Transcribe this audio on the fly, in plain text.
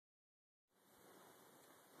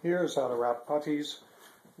Here's how to wrap puttees,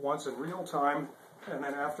 once in real time, and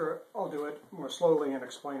then after I'll do it more slowly and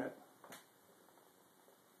explain it.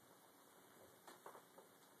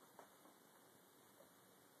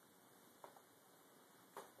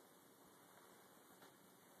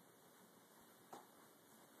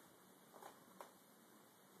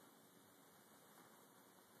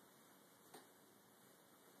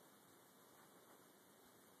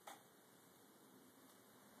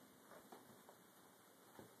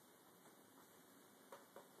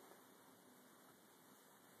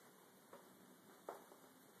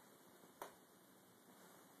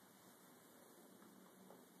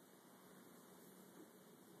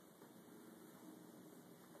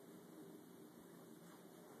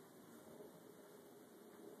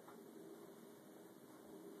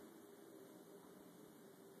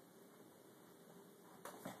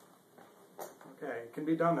 Okay, it can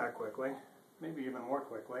be done that quickly, maybe even more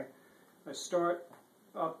quickly. I start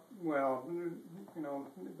up, well,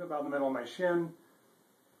 about the middle of my shin,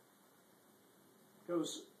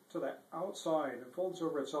 goes to the outside, it folds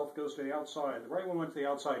over itself, goes to the outside. The right one went to the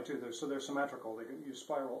outside too, so they're symmetrical. You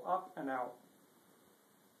spiral up and out.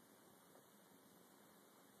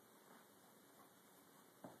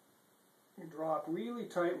 You drop really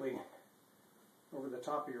tightly over the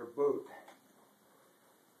top of your boot.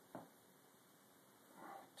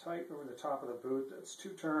 Tight over the top of the boot. That's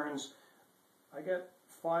 2 turns. I get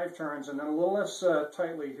 5 turns, and then a little less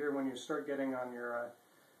tightly here when you start getting on your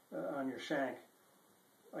shank.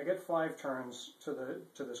 I get 5 turns to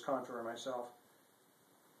this contour myself.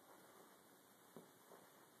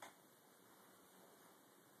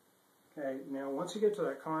 Okay, now once you get to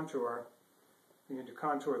that contour, you need to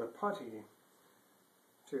contour the puttee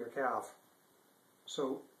to your calf.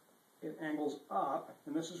 So it angles up,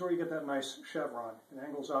 and this is where you get that nice chevron. It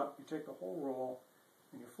angles up, you take the whole roll,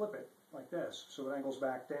 and you flip it like this, so it angles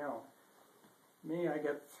back down. Me, I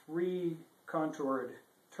get 3 contoured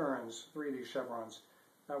turns, 3 of these chevrons.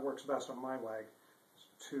 That works best on my leg.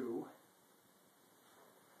 So 2,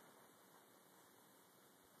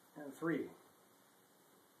 and 3.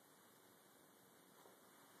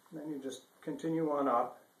 Then you just continue on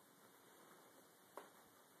up.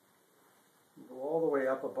 Go all the way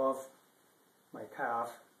up above my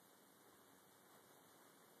calf,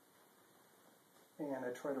 and I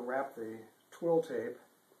try to wrap the twill tape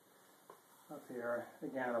up here,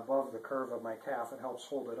 again above the curve of my calf. It helps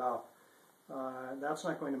hold it up. That's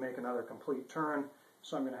not going to make another complete turn,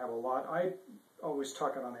 so I'm going to have a lot. I always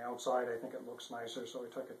tuck it on the outside. I think it looks nicer, so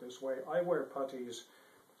I tuck it this way. I wear puttees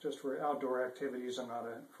just for outdoor activities. I'm not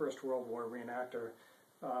a First World War reenactor.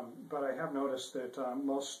 But I have noticed that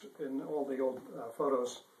most, in all the old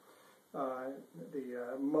photos,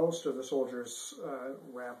 most of the soldiers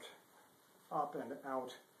wrapped up and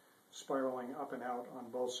out, spiraling up and out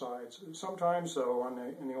on both sides. Sometimes, though,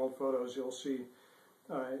 in the old photos, you'll see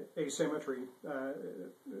asymmetry,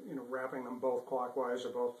 wrapping them both clockwise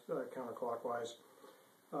or both counterclockwise.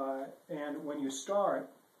 And when you start,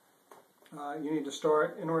 you need to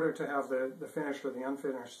start, in order to have the finished or the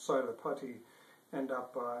unfinished side of the puttee end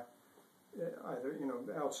up either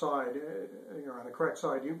outside, you're on the correct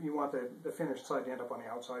side. You want the finished side to end up on the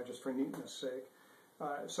outside, just for neatness sake.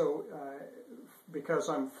 Because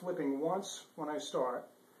I'm flipping once when I start,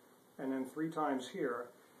 and then 3 times here,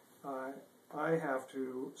 I have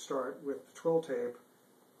to start with the twill tape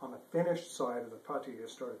on the finished side of the puttee. I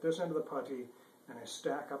start at this end of the puttee, and I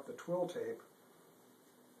stack up the twill tape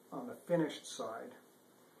on the finished side.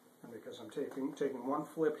 And because I'm taking 1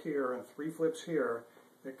 flip here and 3 flips here,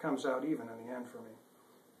 it comes out even in the end for me.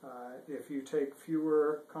 If you take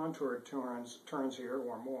fewer contoured turns here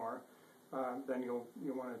or more, then you'll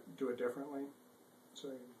want to do it differently. So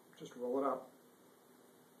you just roll it up.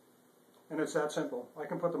 And it's that simple. I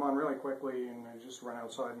can put them on really quickly and I just run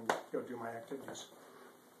outside and go do my activities.